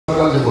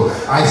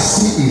I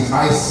see it.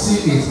 I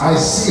see it. I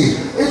see it.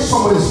 If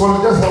somebody is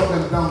falling, just help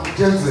them down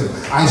gently.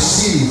 I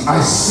see it.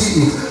 I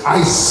see it.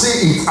 I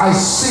see it. I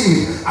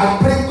see it. I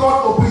pray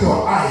God open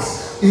your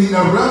eyes in the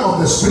realm of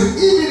the spirit.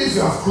 Even if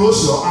you have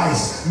closed your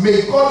eyes,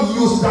 may God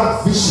use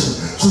that vision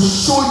to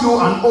show you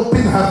an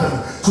open heaven,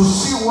 to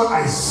see what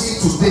I see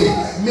today.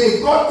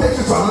 May God take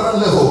you to another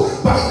level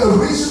by the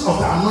reason of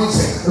the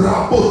anointing.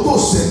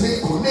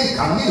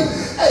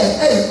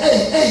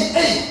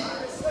 Hey.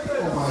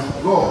 Oh my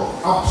God,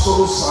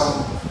 absolute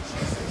silence.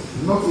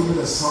 Not even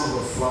the sound of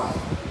a fly.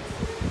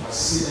 I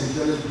see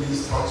angelic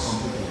beings touch some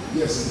people.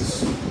 Yes, it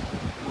is you.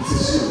 It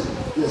is you.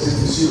 Yes, it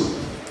is you.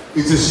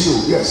 It is you.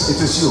 Yes,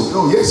 it is you.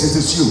 No, yes, it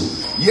is you.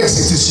 Yes,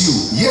 it is you.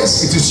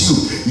 Yes, it is you.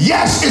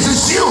 Yes, it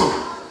is you.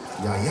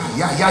 Yeah.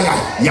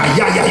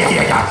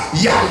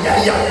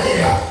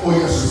 Oh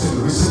yes,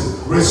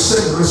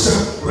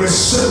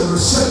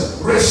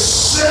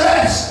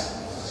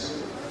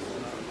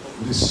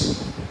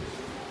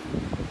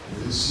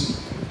 receive.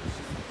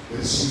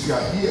 If you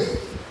are here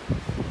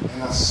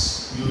and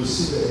as you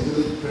receive the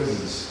angelic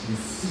presence, you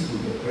feel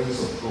the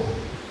presence of God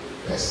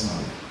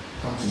personally.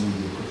 Come to me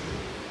here quickly.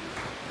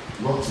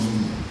 Walk to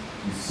me.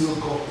 You feel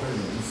God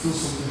present. You feel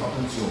something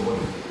happen to your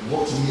body.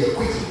 Walk to me here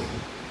quickly.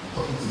 I'm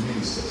talking to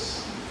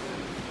ministers.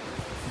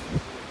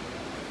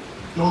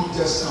 Don't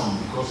just come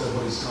because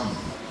everybody's coming.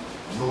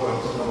 You know what I'm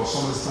talking about?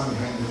 Someone standing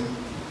behind him.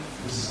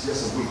 This is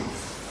just a wave.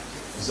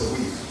 It's a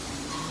wave.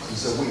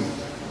 It's a wave.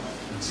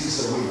 It is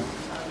a wave.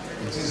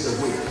 It is a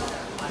wave.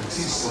 It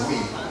is a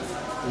wave.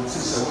 It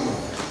is a wave.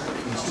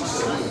 It is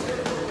a wave.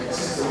 It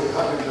is a wave.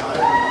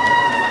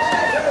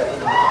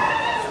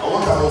 I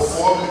want about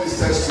 4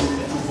 ministers to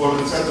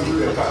volunteer to do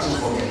the catching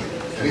for me.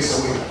 And it's a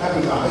wave.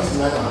 Happy now. Let's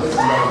lie down. Let's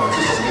lie down. It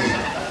is a wave.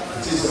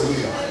 It is a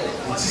wave.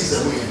 It is a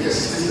wave. Yes,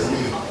 it is a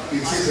wave.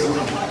 It is a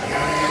wave. It is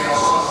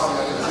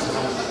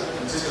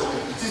a wave.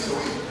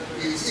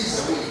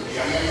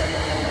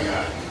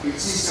 It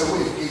is a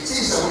wave. It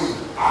is a wave.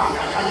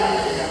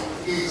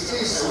 It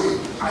is a wave.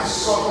 I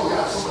saw someone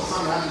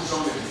behind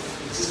somebody.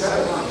 It is a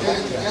wave.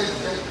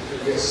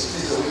 Yes,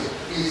 it is a wave.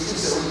 It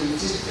is a wave.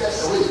 It is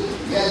just a wave.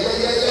 Yeah.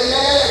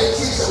 It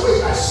is a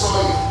wave. I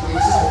saw it.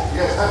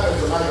 Yes, help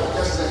to lie down.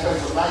 Just help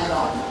to lie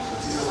down.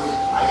 It is a wave.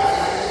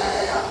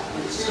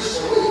 It is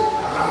a wave.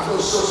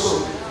 So.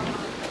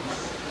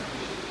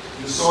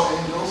 You saw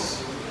angels.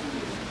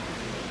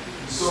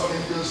 You saw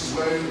angels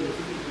wearing.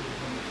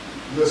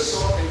 You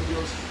saw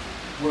angels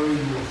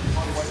wearing your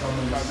white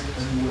garments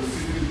and you were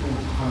feeling people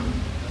with honey.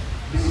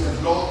 The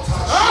Lord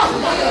touched you.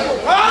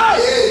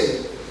 Hey.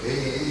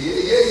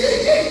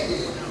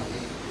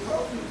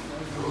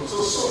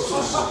 So.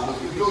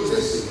 You don't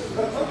listen.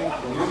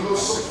 You know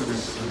something.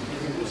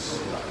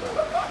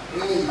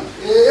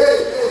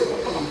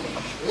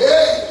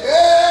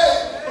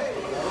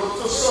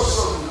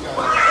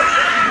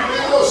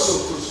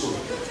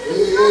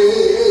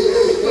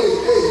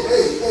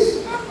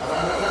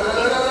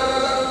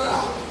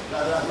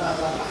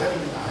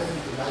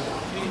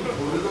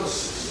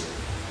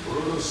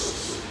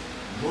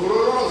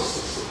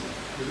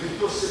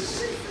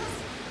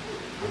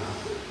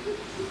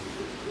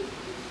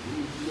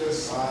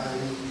 Yes, I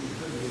believe.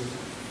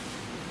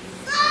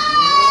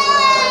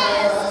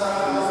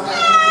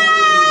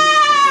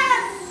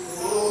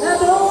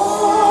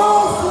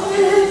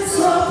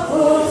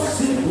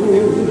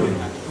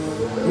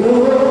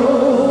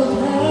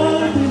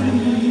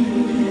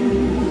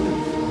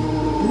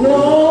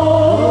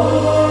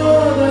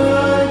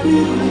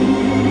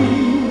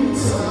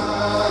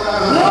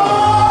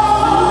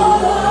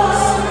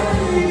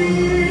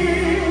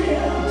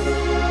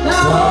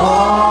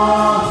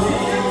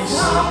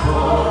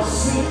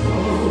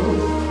 Possible.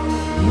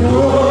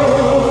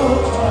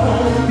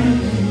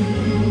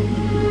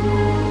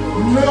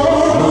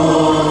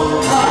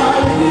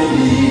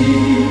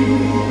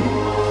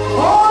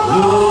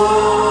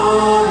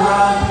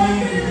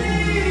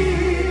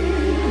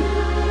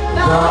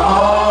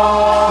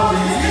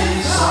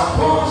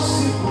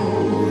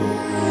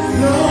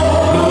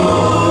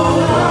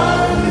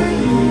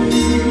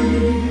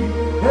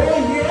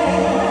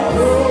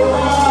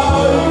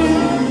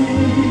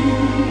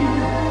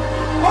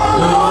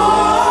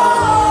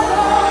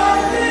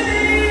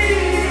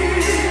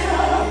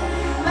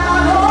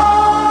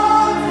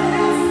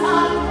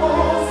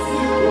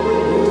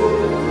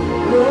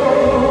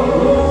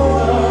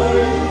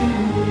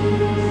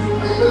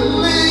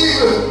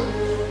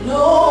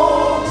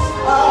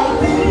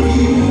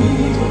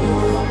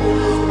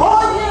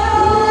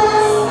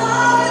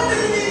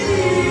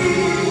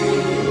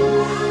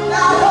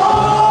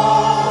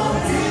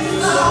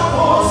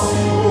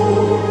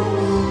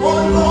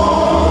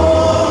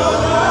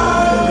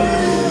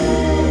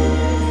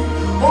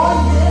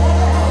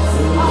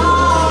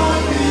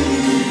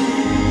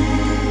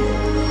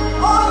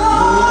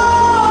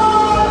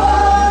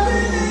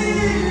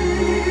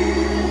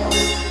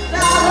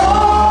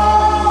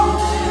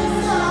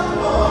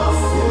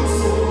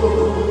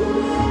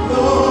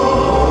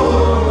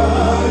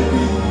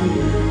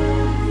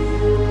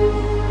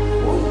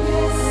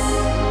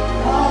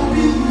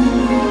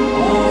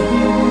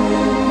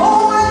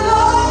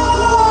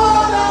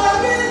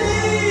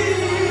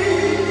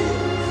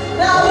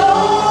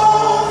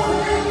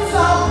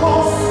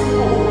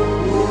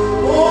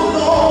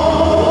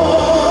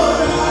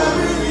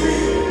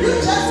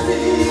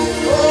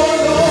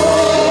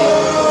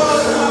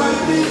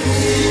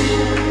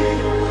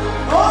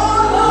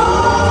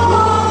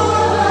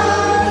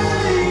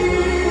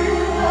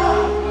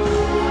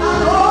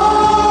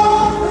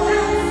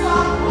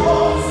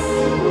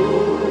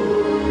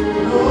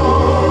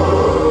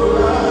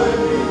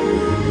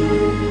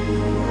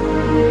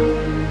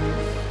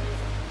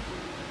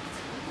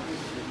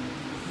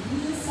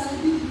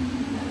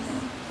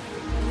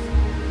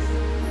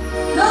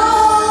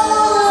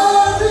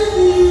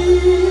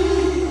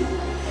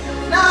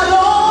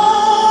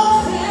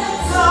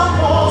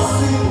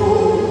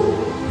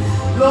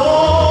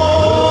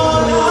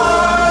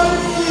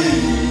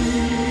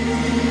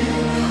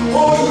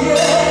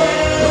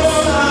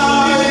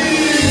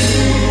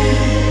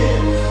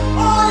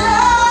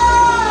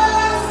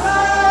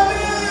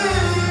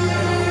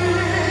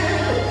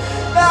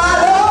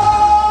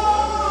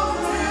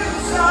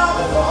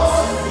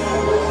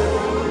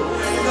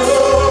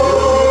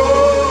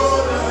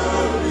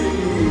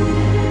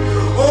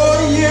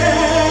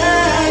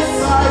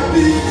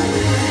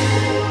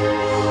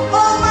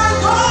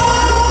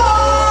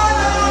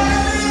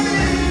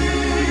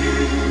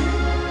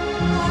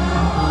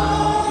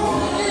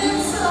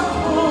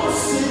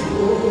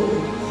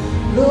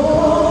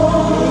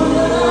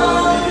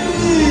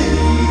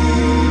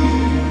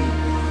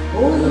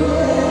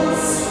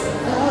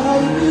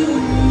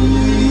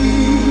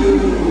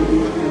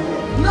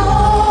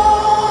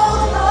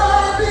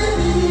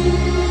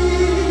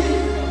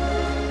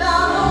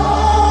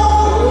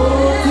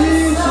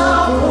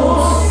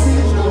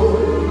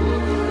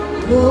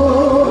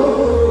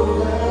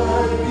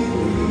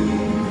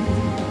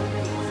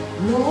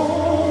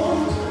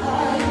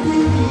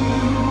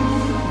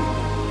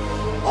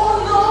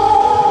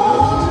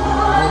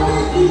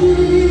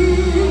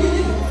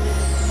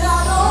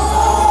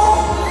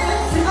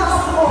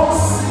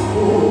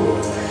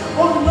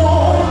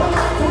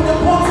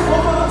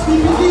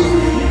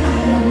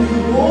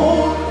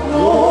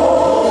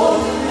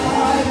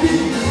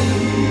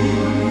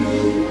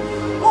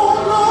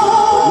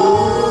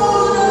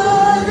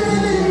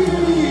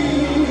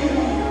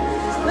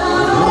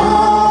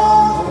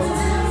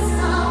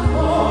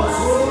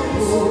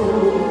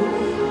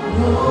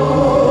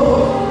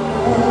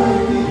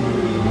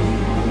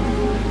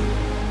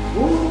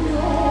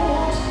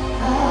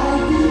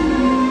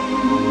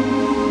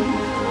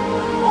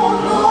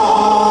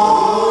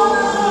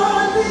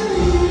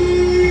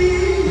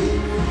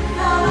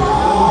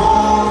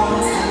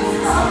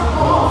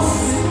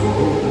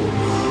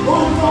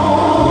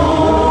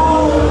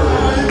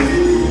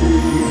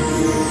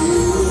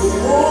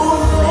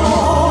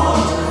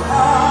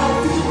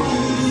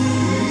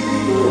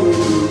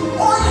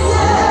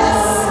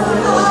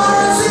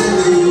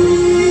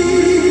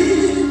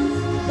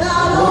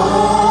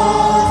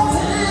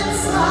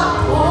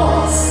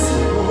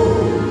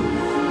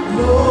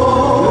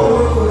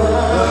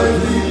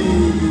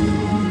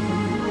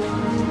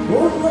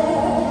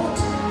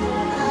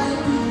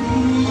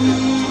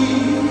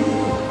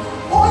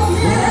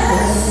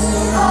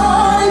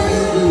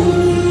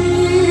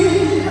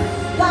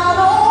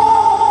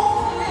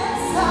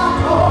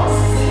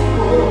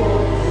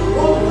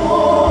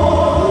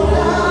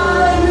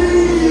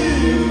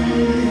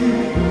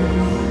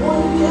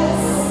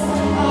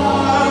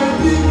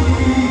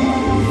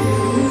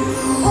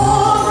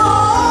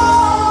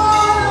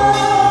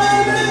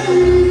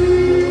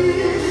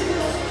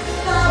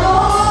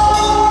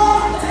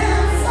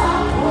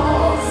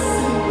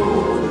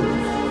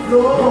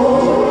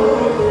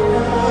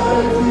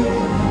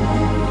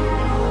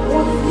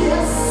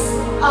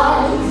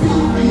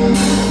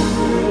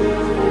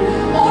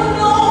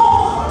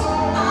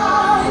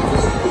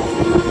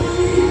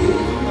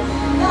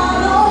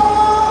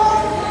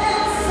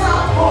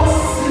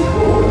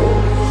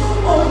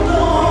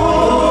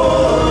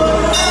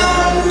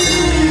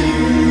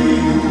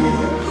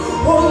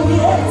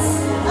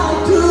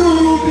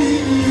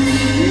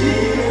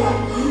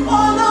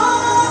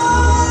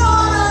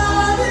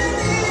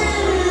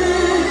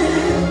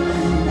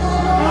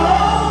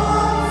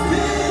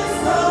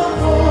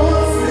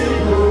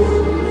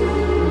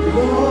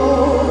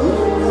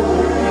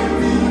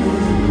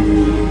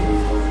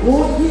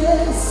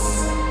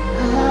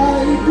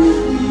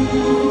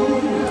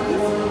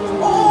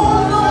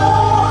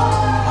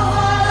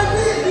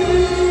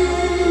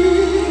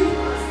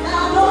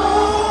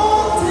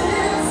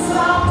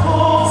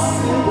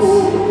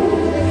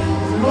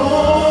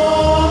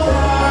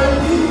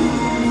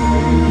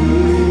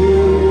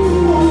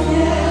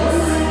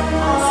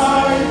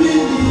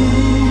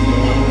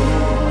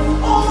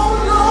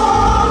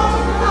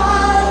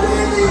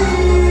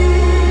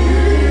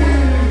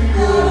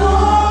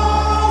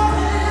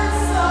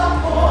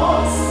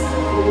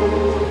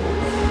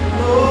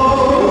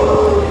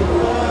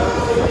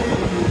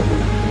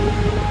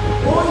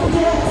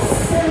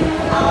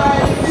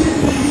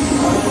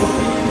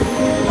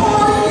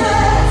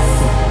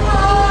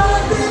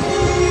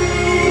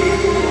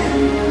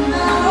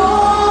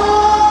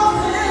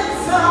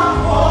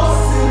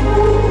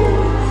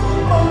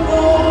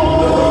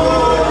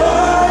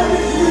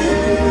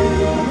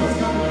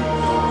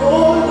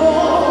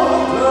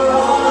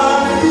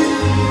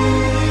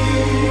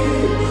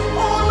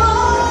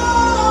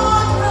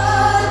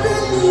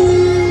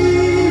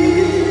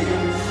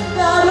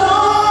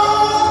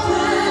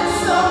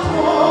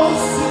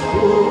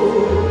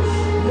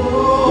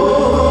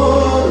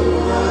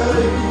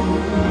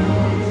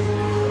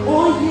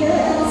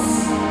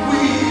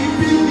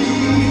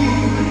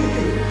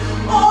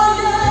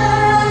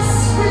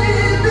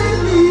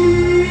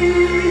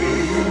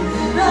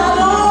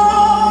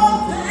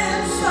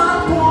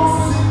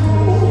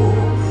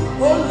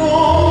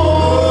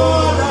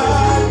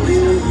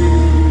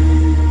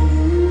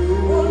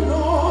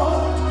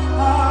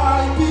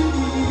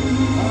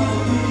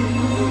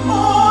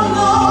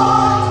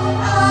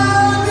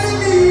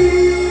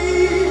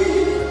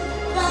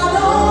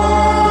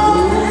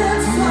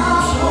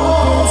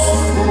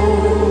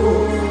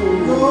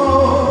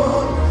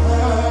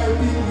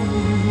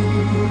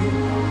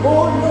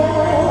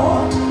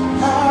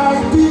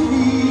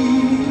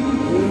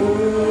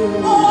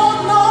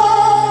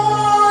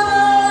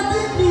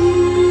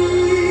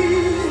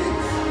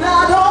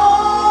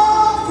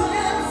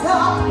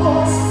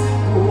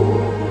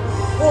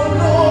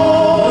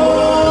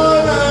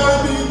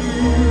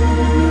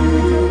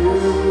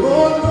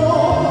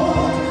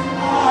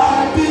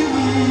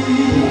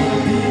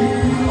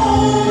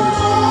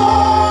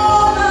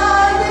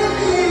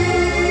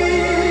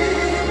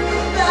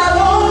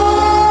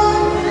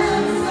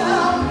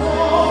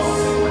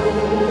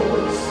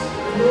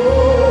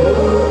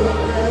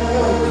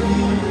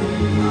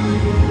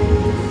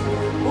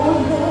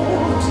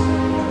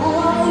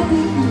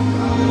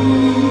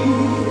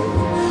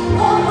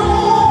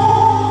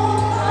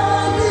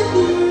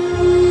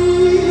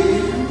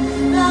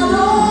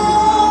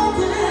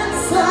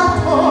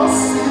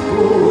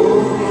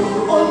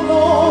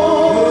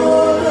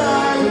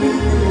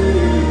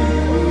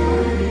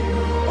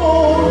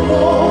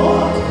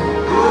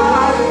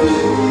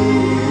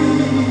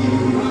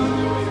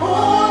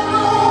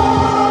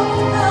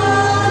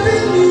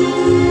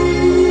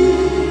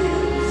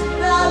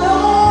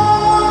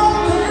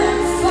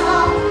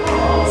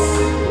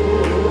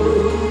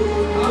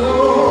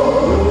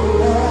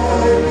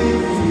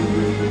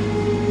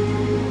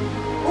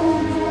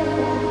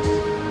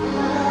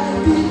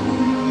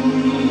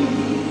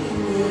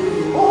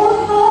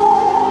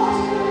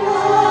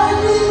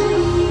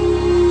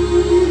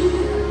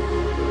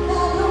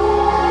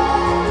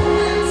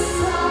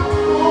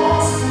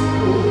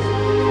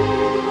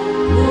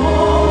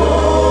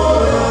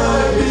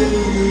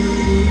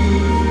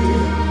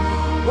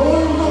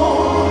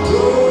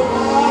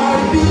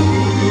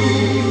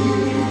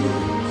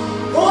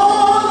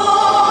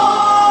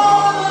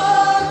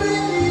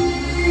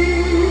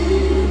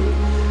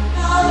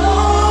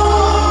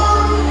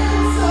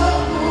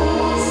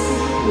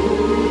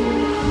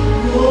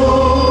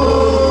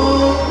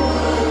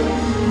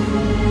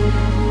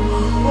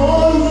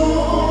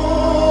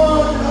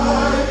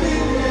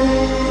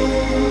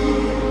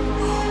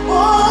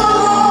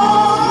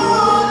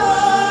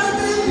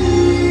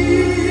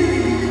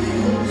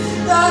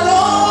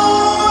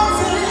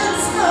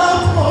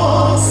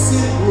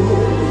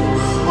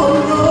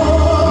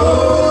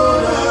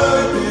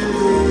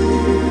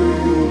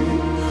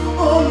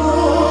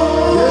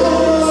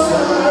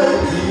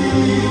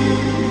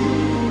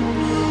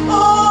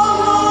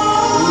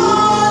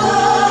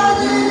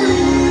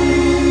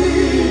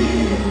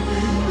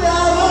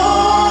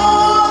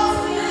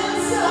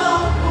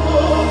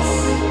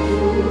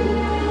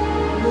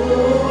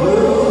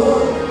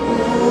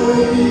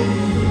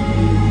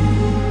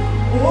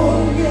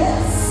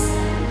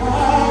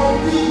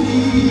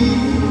 way.